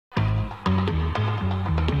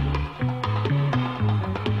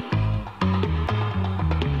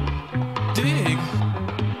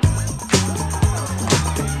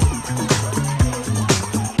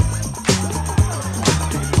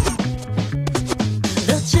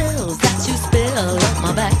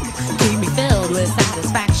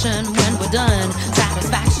satisfaction when we're done,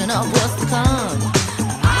 satisfaction of what's to come.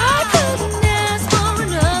 I couldn't ask for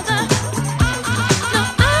another. No,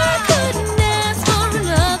 I couldn't ask for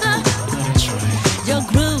another. That's right. Your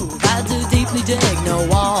groove, I do deeply dig. No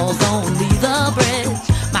walls, only the bridge.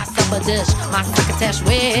 My supper dish, my succotash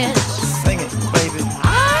wish. Sing it, baby.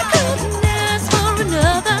 I couldn't ask for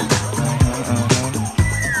another.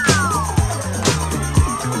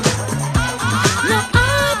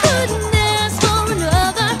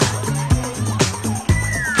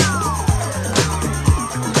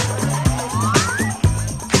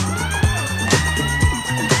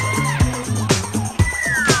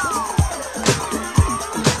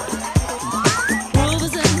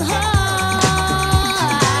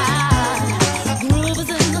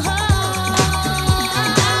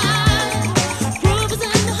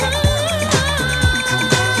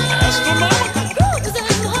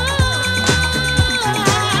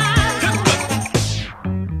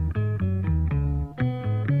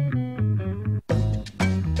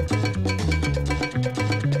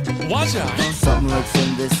 Something lurks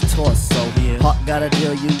in this torso. Heart got a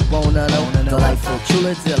deal you wanna know. Delightful,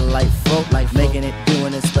 truly delightful. Making it,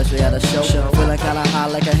 doing it, especially at a show. Feeling kinda high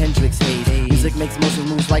like a Hendrix haze. Music makes motion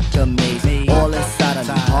moves like a maze. All inside of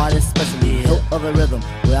me, heart especially. Hilt of the rhythm,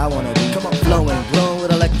 where I wanna be. Come on, flowing, glowing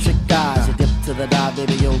with electric eyes. You dip to the dive,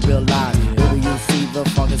 baby, you'll realize. Baby, you'll see the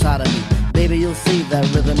funk inside of me. Baby, you'll see that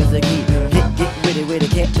rhythm is a key. Get witty,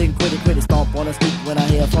 can't think quitty. Stomp on the street when I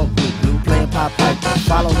hear a funk blue. Playing pop pipe,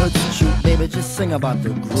 follow her to shoot. Baby, just sing about the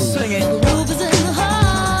groove. Sing it. The groove is